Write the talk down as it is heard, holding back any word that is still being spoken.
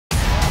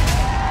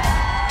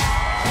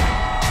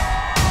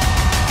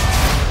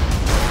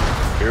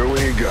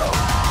go.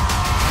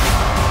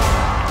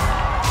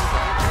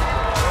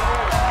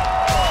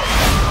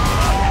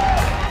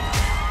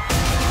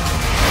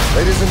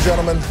 Ladies and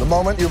gentlemen, the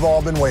moment you've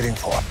all been waiting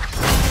for.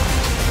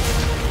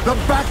 The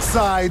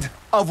backside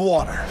of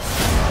water.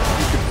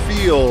 You can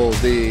feel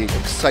the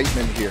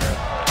excitement here.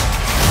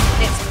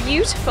 It's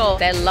beautiful.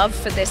 Their love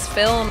for this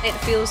film, it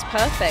feels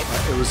perfect.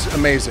 It was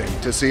amazing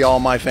to see all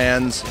my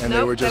fans, and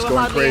they were just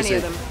going crazy.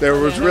 There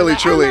was Yeah. really,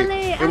 truly,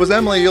 Emily, it was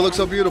Emily, Emily, you look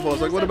so beautiful. I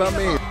was like, you're what so about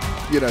me?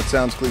 You know, it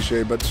sounds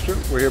cliche, but it's true.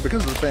 We're here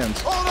because of the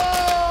fans.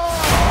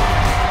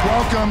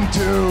 Welcome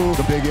to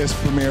the biggest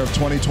premiere of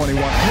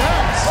 2021.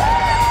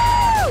 Yes!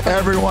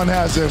 Everyone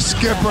has their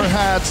skipper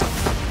hats.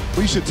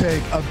 We should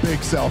take a big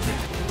selfie.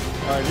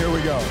 All right, here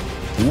we go.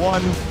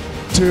 1,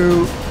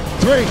 2,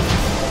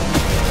 3.